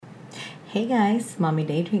Hey guys, Mommy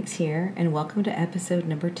Daydrinks here, and welcome to episode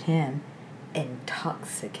number 10,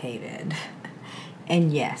 Intoxicated.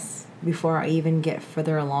 And yes, before I even get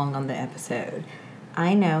further along on the episode,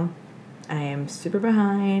 I know I am super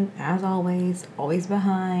behind, as always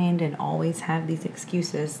behind, and always have these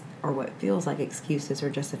excuses, or what feels like excuses or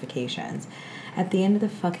justifications. At the end of the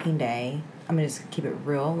fucking day, I'm gonna just keep it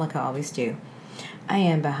real like I always do. I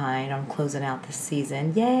am behind on closing out this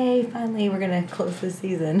season. Yay, finally we're going to close this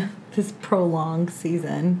season. This prolonged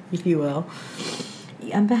season, if you will.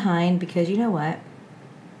 I'm behind because you know what?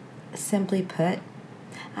 Simply put,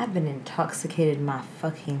 I've been intoxicated my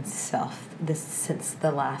fucking self since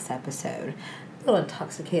the last episode. A little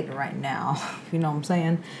intoxicated right now, you know what I'm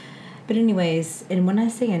saying? But anyways, and when I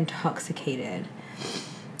say intoxicated,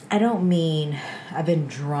 I don't mean I've been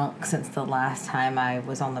drunk since the last time I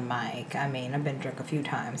was on the mic. I mean, I've been drunk a few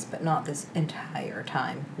times, but not this entire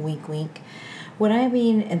time. Wink, wink. What I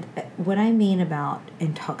mean about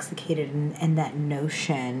intoxicated and that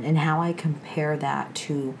notion and how I compare that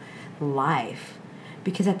to life.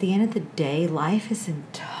 Because at the end of the day, life is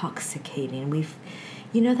intoxicating.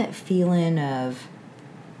 You know that feeling of,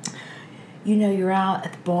 you're out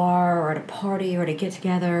at the bar or at a party or at a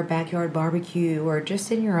get-together, backyard barbecue, or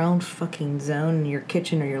just in your own fucking zone in your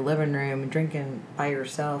kitchen or your living room and drinking by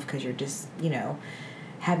yourself because you're just,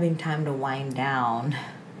 having time to wind down.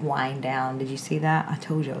 Wind down. Did you see that? I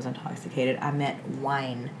told you I was intoxicated. I meant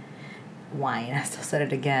wine. I still said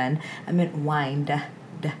it again. I meant wind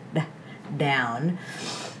down.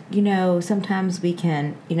 Sometimes we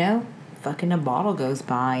can, fucking a bottle goes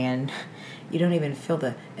by and you don't even feel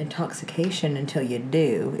the intoxication until you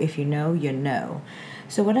do. If you know, you know.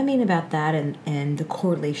 So what I mean about that and the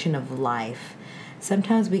correlation of life,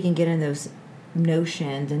 sometimes we can get in those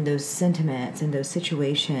notions and those sentiments and those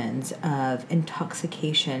situations of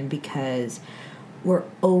intoxication because we're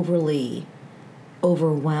overly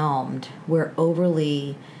overwhelmed. We're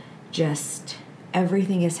overly just,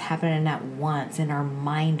 everything is happening at once and our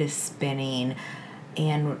mind is spinning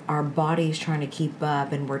and our body's trying to keep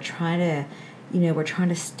up and we're trying to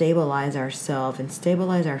stabilize ourselves and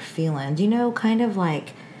stabilize our feelings, kind of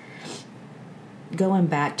like going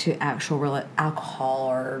back to actual real alcohol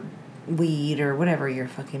or weed or whatever your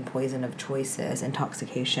fucking poison of choice is,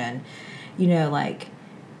 intoxication.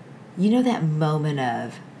 That moment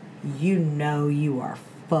of, you are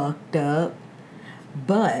fucked up,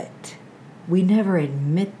 but we never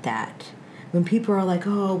admit that. When people are like,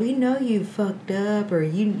 oh, we know you fucked up, or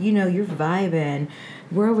you're vibing,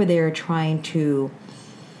 we're over there trying to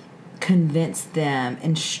convince them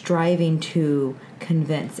and striving to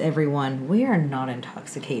convince everyone we are not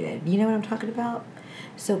intoxicated. You know what I'm talking about?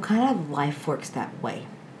 So kind of life works that way.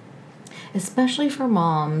 Especially for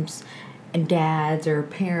moms and dads or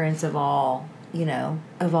parents of all, whatever,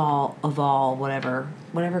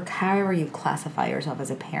 however you classify yourself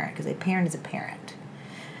as a parent, because a parent is a parent.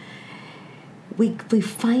 We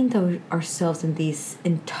find ourselves in these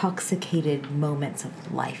intoxicated moments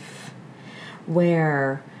of life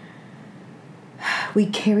where we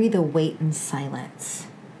carry the weight in silence.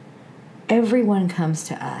 Everyone comes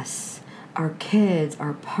to us, our kids,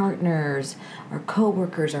 our partners, our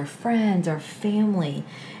coworkers, our friends, our family.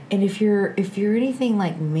 And if you're anything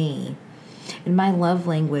like me, and my love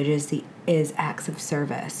language is acts of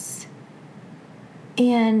service.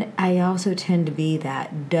 And I also tend to be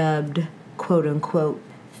that dubbed quote-unquote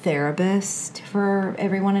therapist for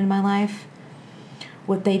everyone in my life.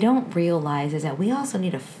 What they don't realize is that we also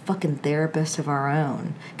need a fucking therapist of our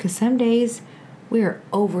own. Because some days we are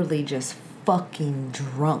overly just fucking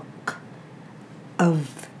drunk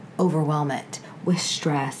of overwhelmment with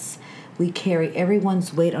stress. We carry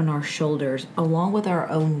everyone's weight on our shoulders along with our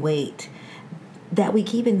own weight that we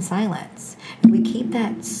keep in silence. We keep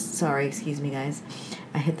that... Sorry, excuse me, guys.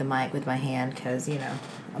 I hit the mic with my hand because,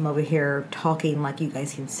 I'm over here talking like you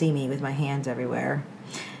guys can see me with my hands everywhere.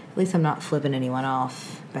 At least I'm not flipping anyone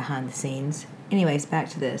off behind the scenes. Anyways, back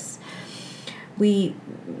to this. We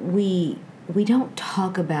don't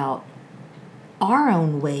talk about our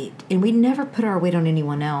own weight, and we never put our weight on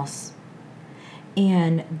anyone else.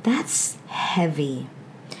 And that's heavy.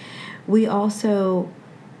 We also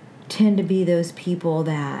tend to be those people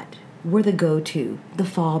that we're the go-to, the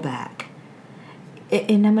fallback.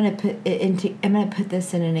 And I'm gonna put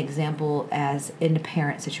this in an example as in a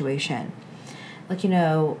parent situation. Like,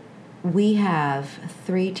 we have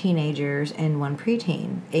 3 teenagers and 1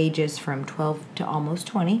 preteen, ages from 12 to almost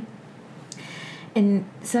 20. And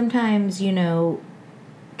sometimes,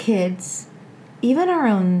 kids, even our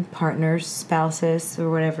own partners, spouses, or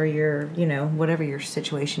whatever your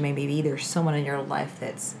situation may be, there's someone in your life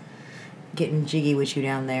that's getting jiggy with you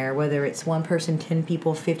down there, whether it's one person, 10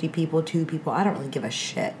 people, 50 people, 2 people, I don't really give a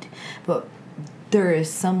shit. But there is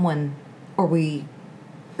someone, or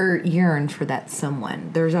yearn for that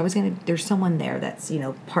someone. There's someone there that's,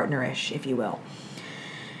 partnerish, if you will.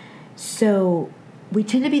 So we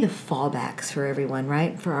tend to be the fallbacks for everyone,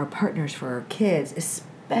 right? For our partners, for our kids,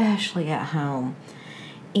 especially at home.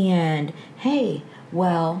 And hey,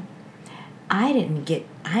 well, I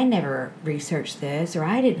never researched this, or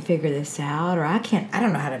I didn't figure this out, or I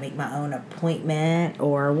don't know how to make my own appointment,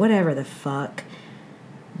 or whatever the fuck.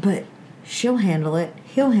 But she'll handle it,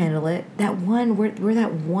 he'll handle it. We're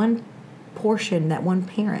that one portion, that one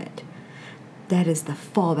parent. That is the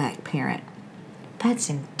fallback parent. That's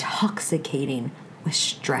intoxicating with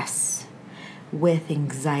stress, with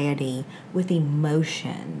anxiety, with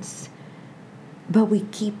emotions. But we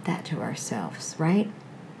keep that to ourselves, right?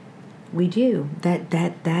 We do.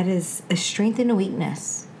 That is a strength and a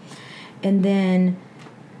weakness. And then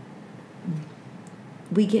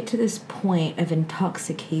we get to this point of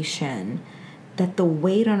intoxication that the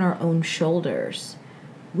weight on our own shoulders,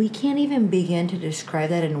 we can't even begin to describe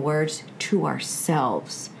that in words to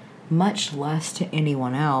ourselves, much less to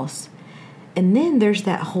anyone else. And then there's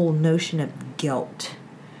that whole notion of guilt.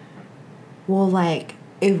 Well, like,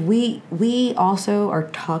 if we also are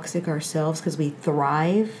toxic ourselves because we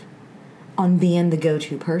thrive on being the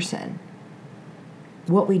go-to person.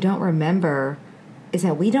 What we don't remember is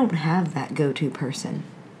that we don't have that go-to person.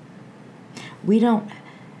 We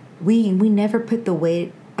never put the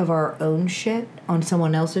weight of our own shit on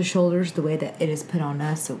someone else's shoulders the way that it is put on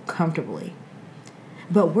us so comfortably.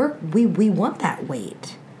 But we want that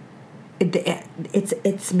weight.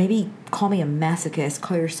 It's maybe call me a masochist,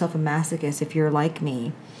 call yourself a masochist if you're like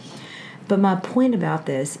me. But my point about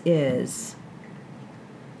this is,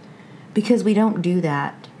 because we don't do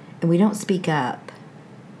that and we don't speak up,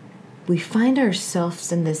 we find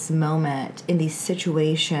ourselves in this moment, in these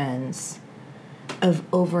situations of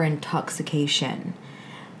over intoxication.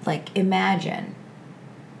 Like, imagine,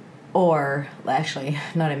 or actually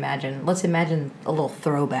not imagine, let's imagine a little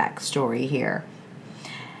throwback story here.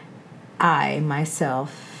 I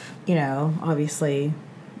myself, obviously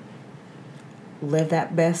lived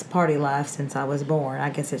that best party life since I was born. I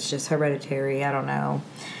guess it's just hereditary, I don't know.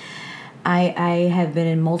 I have been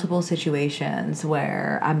in multiple situations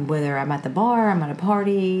whether I'm at the bar, I'm at a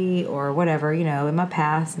party, or whatever, in my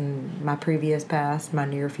past and my previous past, my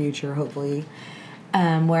near future, hopefully,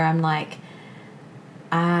 where I'm like,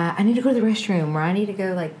 I need to go to the restroom, or I need to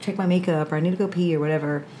go, like, check my makeup, or I need to go pee, or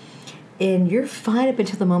whatever. And you're fine up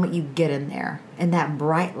until the moment you get in there, and that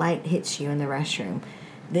bright light hits you in the restroom.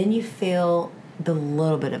 Then you feel the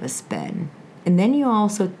little bit of a spin. And then you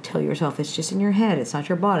also tell yourself it's just in your head, it's not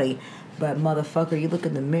your body. But motherfucker, you look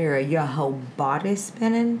in the mirror, your whole body's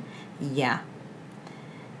spinning. Yeah.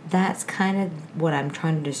 That's kind of what I'm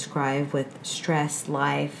trying to describe with stress,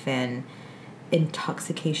 life, and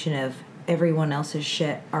intoxication of everyone else's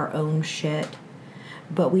shit, our own shit.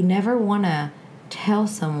 But we never want to tell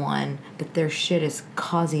someone that their shit is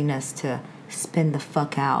causing us to spin the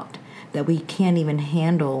fuck out. That we can't even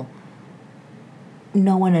handle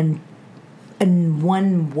no one in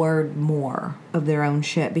one word more of their own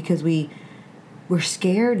shit, because we're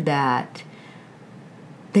scared that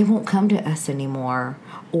they won't come to us anymore,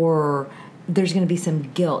 or there's going to be some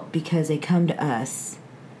guilt because they come to us.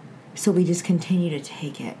 So we just continue to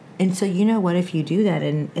take it. And so, you know what, if you do that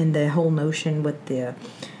in the whole notion with the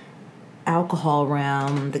alcohol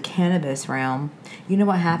realm, the cannabis realm, you know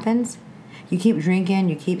what happens? You keep drinking,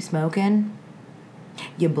 you keep smoking,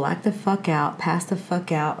 you black the fuck out, pass the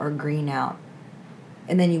fuck out, or green out.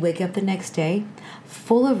 And then you wake up the next day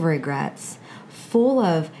full of regrets, full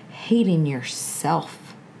of hating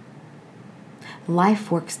yourself.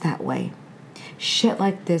 Life works that way. Shit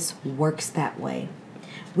like this works that way.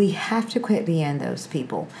 We have to quit being those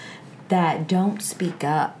people that don't speak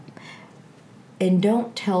up and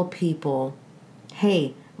don't tell people,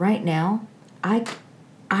 hey, right now, I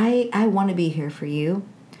want to be here for you,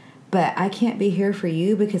 but I can't be here for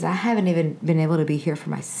you because I haven't even been able to be here for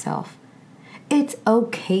myself. It's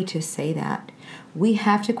okay to say that. We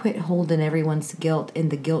have to quit holding everyone's guilt and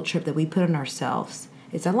the guilt trip that we put on ourselves.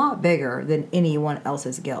 It's a lot bigger than anyone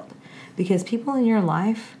else's guilt. Because people in your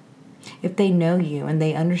life, if they know you and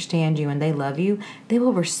they understand you and they love you, they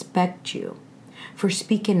will respect you for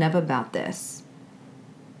speaking up about this.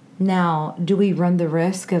 Now, do we run the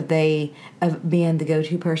risk of being the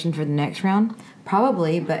go-to person for the next round?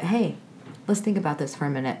 Probably, but hey, let's think about this for a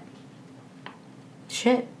minute.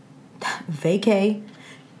 Shit. Vacay.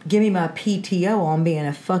 Give me my PTO on being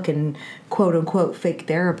a fucking quote-unquote fake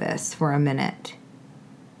therapist for a minute.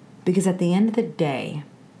 Because at the end of the day,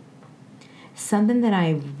 something that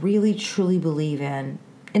I really truly believe in,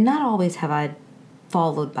 and not always have I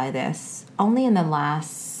followed by this, only in the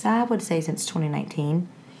last, I would say since 2019,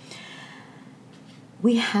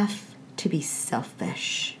 we have to be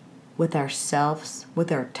selfish with ourselves,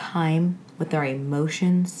 with our time, with our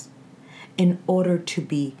emotions, in order to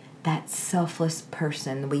be that selfless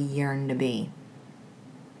person we yearn to be.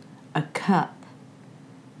 A cup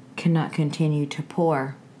cannot continue to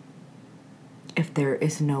pour if there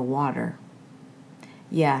is no water.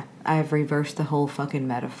 Yeah, I've reversed the whole fucking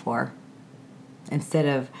metaphor. Instead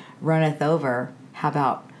of runneth over, how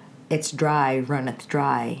about it's dry, runneth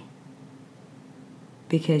dry?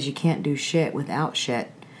 Because you can't do shit without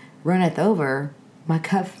shit. Runneth over, my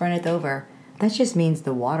cup runneth over. That just means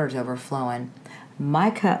the water's overflowing.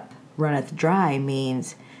 My cup runneth dry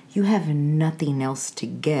means you have nothing else to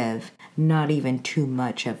give, not even too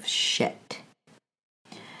much of shit.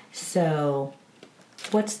 So,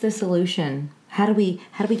 what's the solution? How do we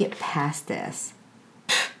get past this?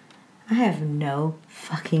 I have no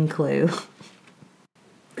fucking clue.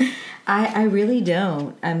 I really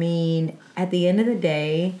don't. I mean, at the end of the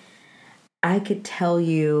day, I could tell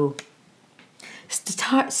you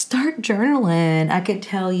start journaling. I could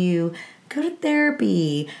tell you go to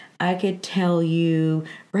therapy. I could tell you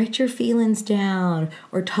write your feelings down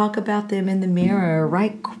or talk about them in the mirror.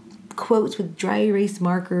 Write quotes with dry erase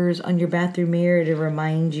markers on your bathroom mirror to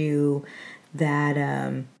remind you that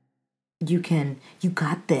you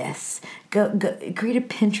got this. Go create a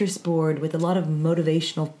Pinterest board with a lot of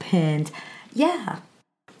motivational pins. Yeah.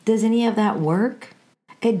 Does any of that work?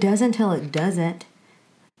 It does until it doesn't.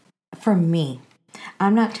 For me.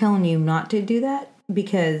 I'm not telling you not to do that,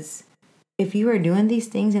 because if you are doing these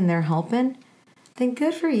things and they're helping, then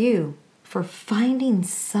good for you for finding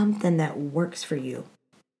something that works for you.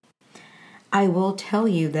 I will tell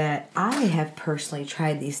you that I have personally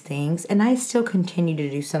tried these things, and I still continue to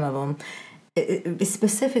do some of them.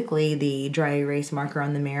 Specifically, the dry erase marker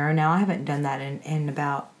on the mirror. Now, I haven't done that in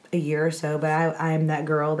about a year or so, but I'm that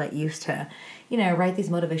girl that used to, write these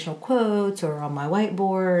motivational quotes or on my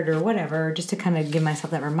whiteboard or whatever, just to kind of give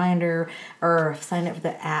myself that reminder, or sign up for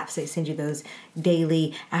the apps that send you those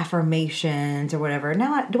daily affirmations or whatever.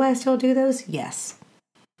 Now, do I still do those? Yes.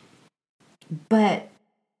 But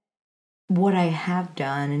what I have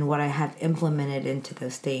done and what I have implemented into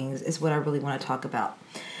those things is what I really want to talk about.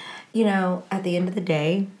 At the end of the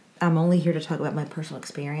day, I'm only here to talk about my personal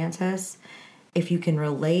experiences. If you can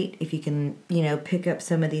relate, if you can, pick up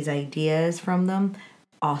some of these ideas from them,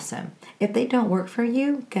 awesome. If they don't work for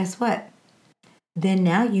you, guess what? Then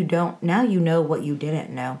now you know what you didn't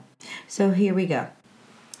know. So here we go.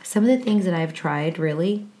 Some of the things that I've tried,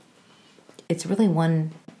 it's really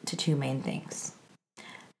one to two main things.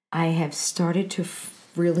 I have started to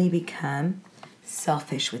really become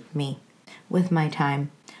selfish with me, with my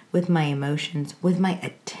time, with my emotions, with my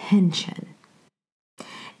attention.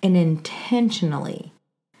 And intentionally,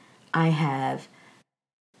 I have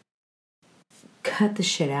cut the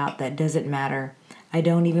shit out that doesn't matter. I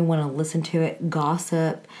don't even want to listen to it.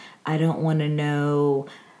 Gossip. I don't want to know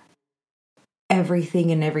everything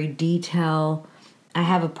in every detail. I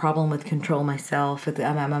have a problem with control myself.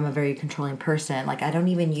 I'm a very controlling person. Like, I don't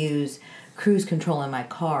even use cruise control in my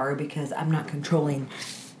car because I'm not controlling,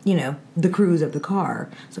 the cruise of the car.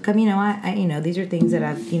 So, I these are things that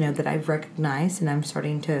I've recognized, and I'm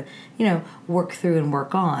starting to, work through and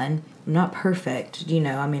work on. I'm not perfect,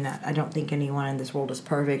 I don't think anyone in this world is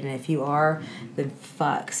perfect. And if you are, then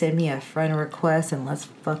send me a friend request and let's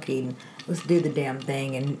do the damn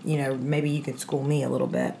thing. And, maybe you can school me a little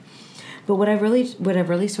bit. But what I've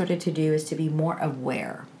really started to do is to be more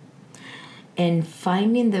aware, and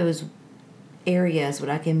finding those areas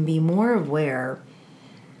where I can be more aware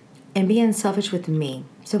and being selfish with me.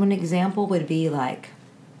 So an example would be like,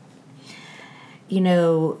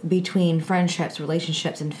 between friendships,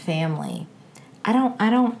 relationships, and family. I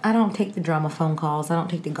don't take the drama phone calls. I don't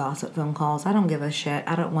take the gossip phone calls. I don't give a shit.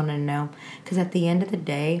 I don't want to know, because at the end of the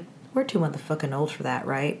day, we're too motherfucking old for that,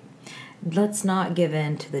 right? Let's not give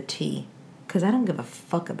in to the tea, because I don't give a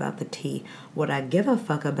fuck about the tea. What I give a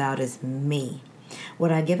fuck about is me.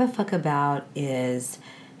 What I give a fuck about is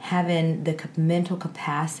having the mental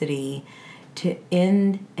capacity to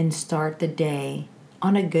end and start the day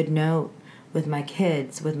on a good note with my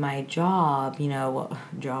kids, with my job.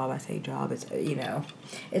 I say job. It's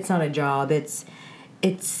it's not a job. It's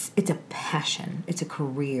a passion. It's a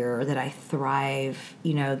career that I thrive.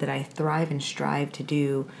 That I thrive and strive to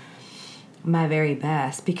do my very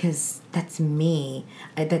best, because that's me.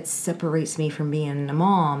 That separates me from being a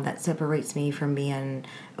mom. That separates me from being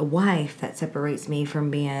a wife. That separates me from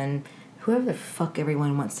being whoever the fuck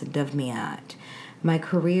everyone wants to dove me at. My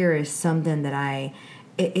career is something that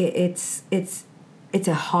it's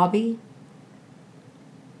a hobby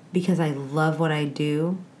because I love what I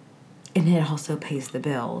do, and it also pays the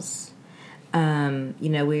bills.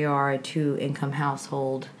 We are a 2-income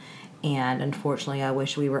household, and unfortunately I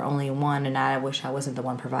wish we were only one, and I wish I wasn't the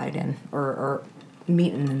one providing or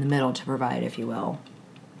meeting in the middle to provide, if you will.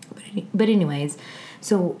 But anyways,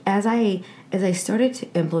 so as I started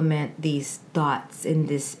to implement these thoughts in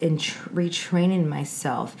this, in retraining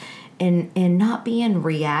myself, and not being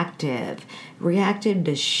reactive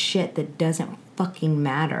to shit that doesn't fucking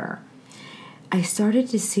matter, I started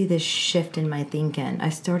to see this shift in my thinking. I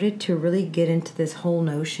started to really get into this whole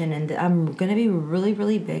notion, and I'm going to be really,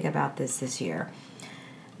 really big about this year.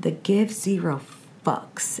 The give zero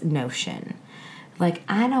fucks notion. Like,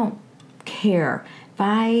 I don't care if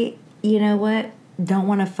I, don't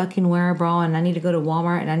want to fucking wear a bra and I need to go to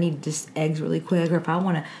Walmart and I need just eggs really quick, or if I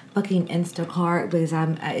want to fucking Instacart because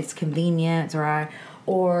it's convenient,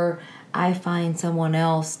 or I find someone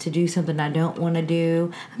else to do something I don't want to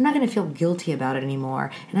do, I'm not going to feel guilty about it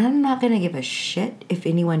anymore. And I'm not going to give a shit if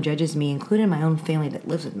anyone judges me, including my own family that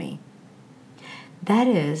lives with me. That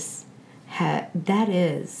is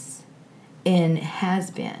and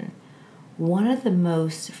has been one of the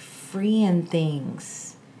most freeing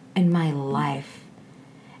things in my life.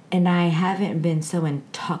 And I haven't been so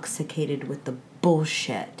intoxicated with the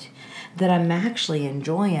bullshit that I'm actually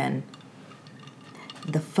enjoying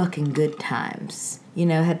the fucking good times.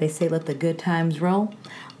 How they say let the good times roll?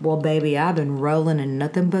 Well, baby, I've been rolling in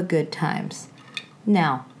nothing but good times.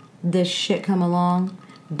 Now, this shit come along,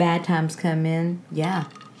 bad times come in, yeah.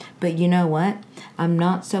 But you know what? I'm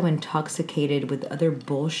not so intoxicated with other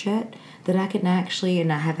bullshit that I can actually,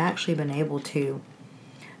 and I have actually been able to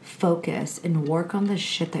focus and work on the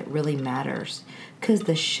shit that really matters. Because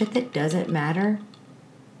the shit that doesn't matter,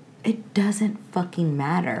 it doesn't fucking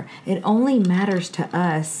matter. It only matters to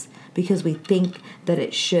us because we think that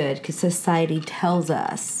it should, because society tells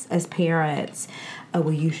us as parents, oh,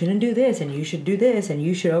 well, you shouldn't do this, and you should do this, and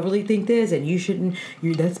you should overly think this, and you shouldn't,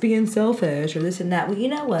 that's being selfish, or this and that. Well, you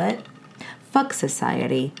know what? Fuck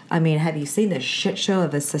society. I mean, have you seen the shit show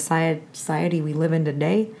of a society we live in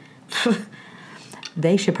today?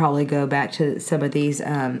 They should probably go back to some of these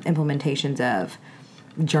implementations of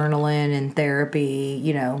journaling and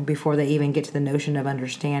therapy, before they even get to the notion of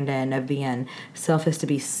understanding of being selfish to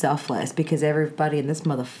be selfless, because everybody in this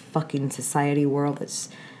motherfucking society world that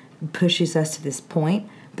pushes us to this point,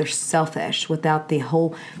 they're selfish without the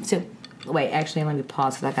whole... So, wait, actually, let me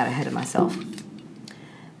pause because I got ahead of myself.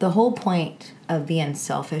 The whole point of being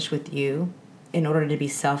selfish with you, in order to be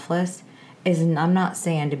selfless, is, I'm not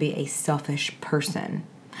saying to be a selfish person.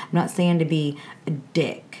 I'm not saying to be a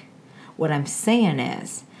dick. What I'm saying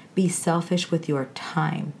is, be selfish with your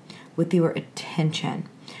time, with your attention,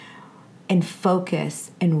 and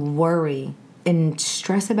focus and worry and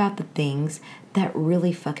stress about the things that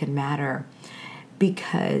really fucking matter.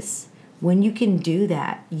 Because when you can do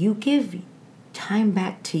that, you give time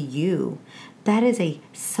back to you. That is a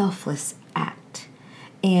selfless act.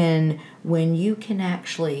 And when you can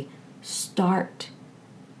actually start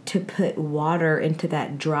to put water into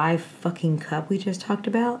that dry fucking cup we just talked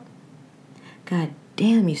about, god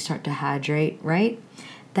damn, you start to hydrate, right?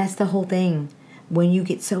 That's the whole thing. When you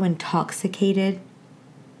get so intoxicated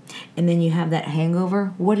and then you have that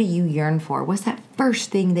hangover, what do you yearn for? What's that first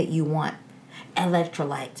thing that you want?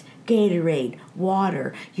 Electrolytes, Gatorade,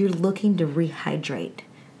 water. You're looking to rehydrate.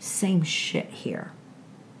 Same shit here.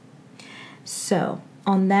 So,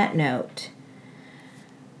 on that note,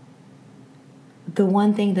 the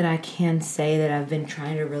one thing that I can say that I've been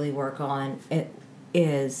trying to really work on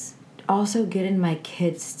is also getting my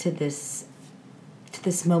kids to this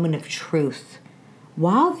moment of truth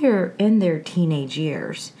while they're in their teenage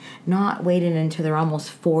years, not waiting until they're almost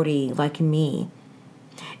 40 like me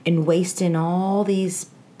and wasting all these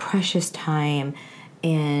precious time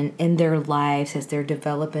in their lives as they're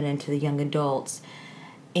developing into the young adults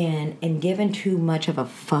and giving too much of a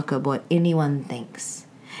fuck of what anyone thinks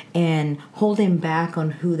and holding back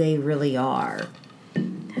on who they really are.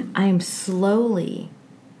 I am slowly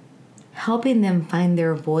helping them find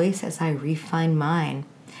their voice as I refine mine.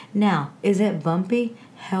 Now, is it bumpy?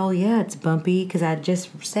 Hell yeah, it's bumpy, because I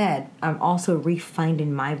just said I'm also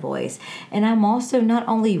refining my voice. And I'm also not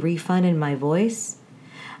only refining my voice,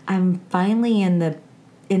 I'm finally in that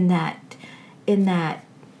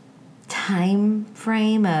time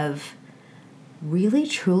frame of really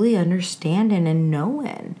truly understanding and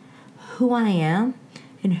knowing who I am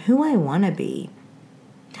and who I want to be.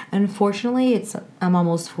 Unfortunately, I'm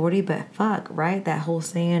almost 40, but fuck, right? That whole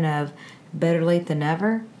saying of better late than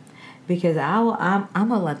never. Because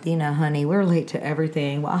I'm a Latina, honey. We're late to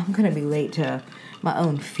everything. Well, I'm going to be late to my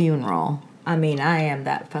own funeral. I mean, I am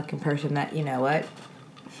that fucking person that, you know what?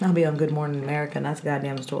 I'll be on Good Morning America, and that's a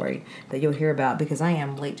goddamn story that you'll hear about because I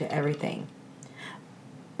am late to everything.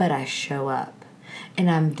 But I show up. And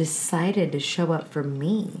I'm decided to show up for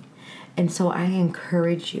me. And so I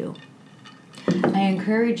encourage you. I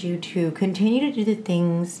encourage you to continue to do the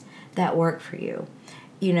things that work for you.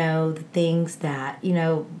 You know, the things that, you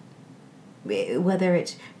know, whether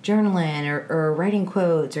it's journaling or writing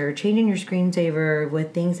quotes or changing your screensaver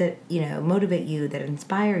with things that, you know, motivate you, that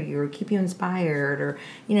inspire you or keep you inspired, or,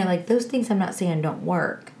 you know, like those things I'm not saying don't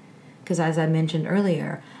work. Because as I mentioned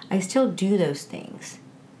earlier, I still do those things.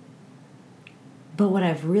 But what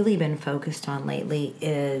I've really been focused on lately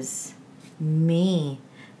is me,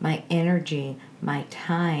 my energy, my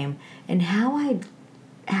time, and how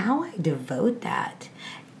I devote that,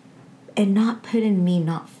 and not putting me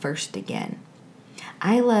not first again.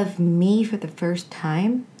 I love me for the first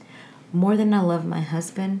time more than I love my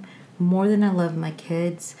husband, more than I love my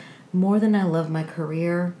kids, more than I love my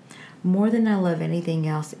career, more than I love anything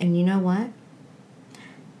else. And you know what?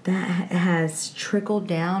 That has trickled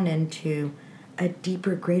down into a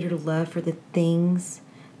deeper, greater love for the things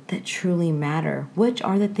that truly matter, which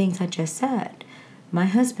are the things I just said. My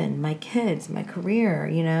husband, my kids, my career,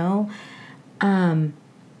 you know. And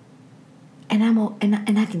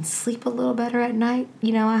I can sleep a little better at night.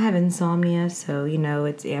 You know, I have insomnia, so, you know,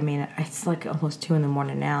 it's like almost 2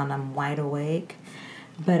 a.m. now and I'm wide awake.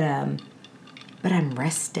 But I'm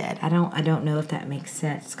rested. I don't know if that makes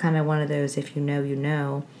sense. It's kind of one of those, if you know, you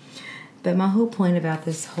know. But my whole point about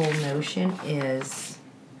this whole notion is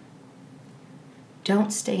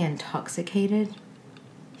don't stay intoxicated.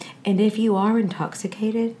 And if you are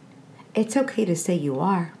intoxicated, it's okay to say you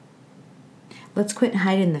are. Let's quit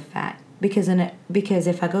hiding the fact. Because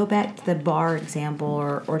if I go back to the bar example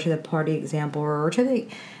or to the party example or to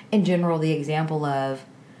in general, the example of,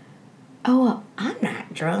 oh, I'm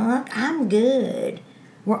not drunk, I'm good.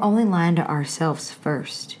 We're only lying to ourselves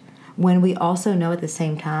first, when we also know at the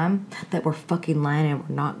same time that we're fucking lying and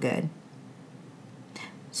we're not good.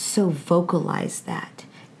 So vocalize that.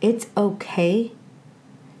 It's okay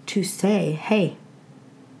to say, hey,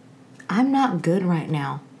 I'm not good right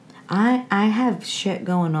now. I have shit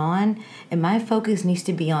going on and my focus needs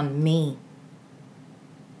to be on me.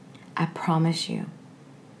 I promise you,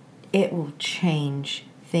 it will change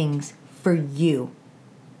things for you.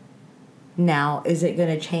 Now, is it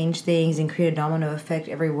going to change things and create a domino effect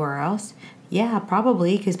everywhere else? Yeah,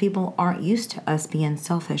 probably, because people aren't used to us being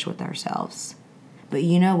selfish with ourselves. But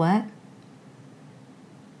you know what?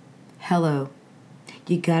 Hello.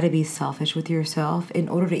 You got to be selfish with yourself in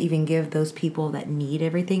order to even give those people that need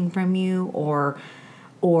everything from you or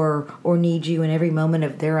need you in every moment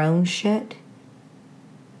of their own shit.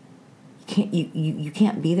 You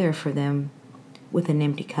can't be there for them with an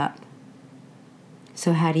empty cup.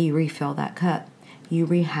 So how do you refill that cup? You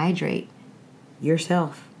rehydrate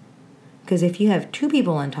yourself. Because if you have 2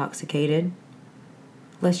 people intoxicated,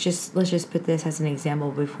 let's just put this as an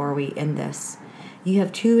example before we end this. You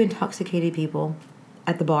have 2 intoxicated people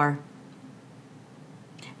at the bar,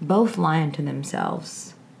 both lying to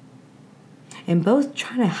themselves and both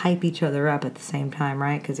trying to hype each other up at the same time,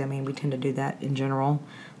 right? Because, I mean, we tend to do that in general.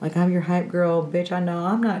 Like, I'm your hype girl, bitch, I know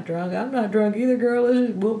I'm not drunk either, girl, let's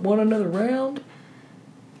just want another round.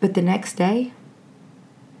 But the next day,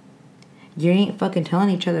 you ain't fucking telling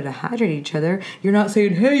each other to hydrate each other. You're not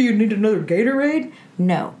saying, hey, you need another Gatorade?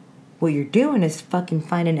 No. What you're doing is fucking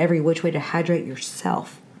finding every which way to hydrate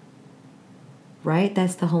yourself. Right?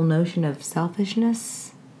 That's the whole notion of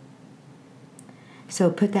selfishness. So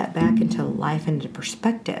put that back into life, into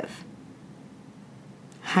perspective.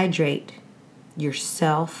 Hydrate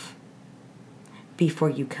yourself before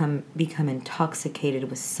you become intoxicated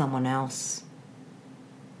with someone else.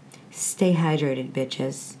 Stay hydrated,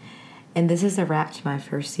 bitches. And this is a wrap to my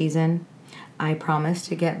first season. I promise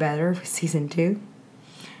to get better with season 2.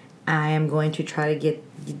 I am going to try to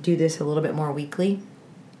do this a little bit more weekly.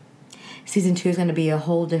 Season 2 is going to be a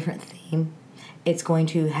whole different theme. It's going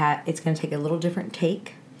to take a little different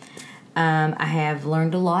take. I have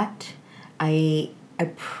learned a lot. I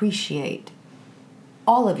appreciate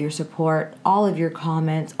all of your support, all of your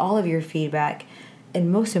comments, all of your feedback,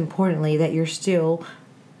 and most importantly, that you're still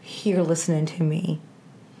here listening to me.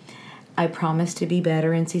 I promise to be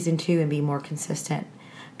better in season 2 and be more consistent,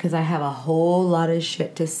 because I have a whole lot of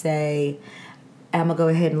shit to say. I'm going to go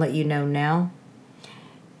ahead and let you know now.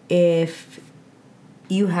 If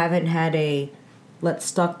you haven't had a let's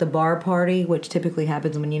stock the bar party, which typically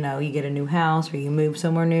happens when, you get a new house or you move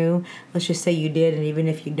somewhere new. Let's just say you did, and even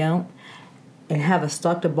if you don't, and have a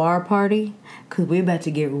stock the bar party, because we're about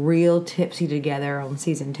to get real tipsy together on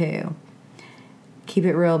season 2. Keep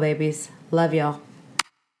it real, babies. Love y'all.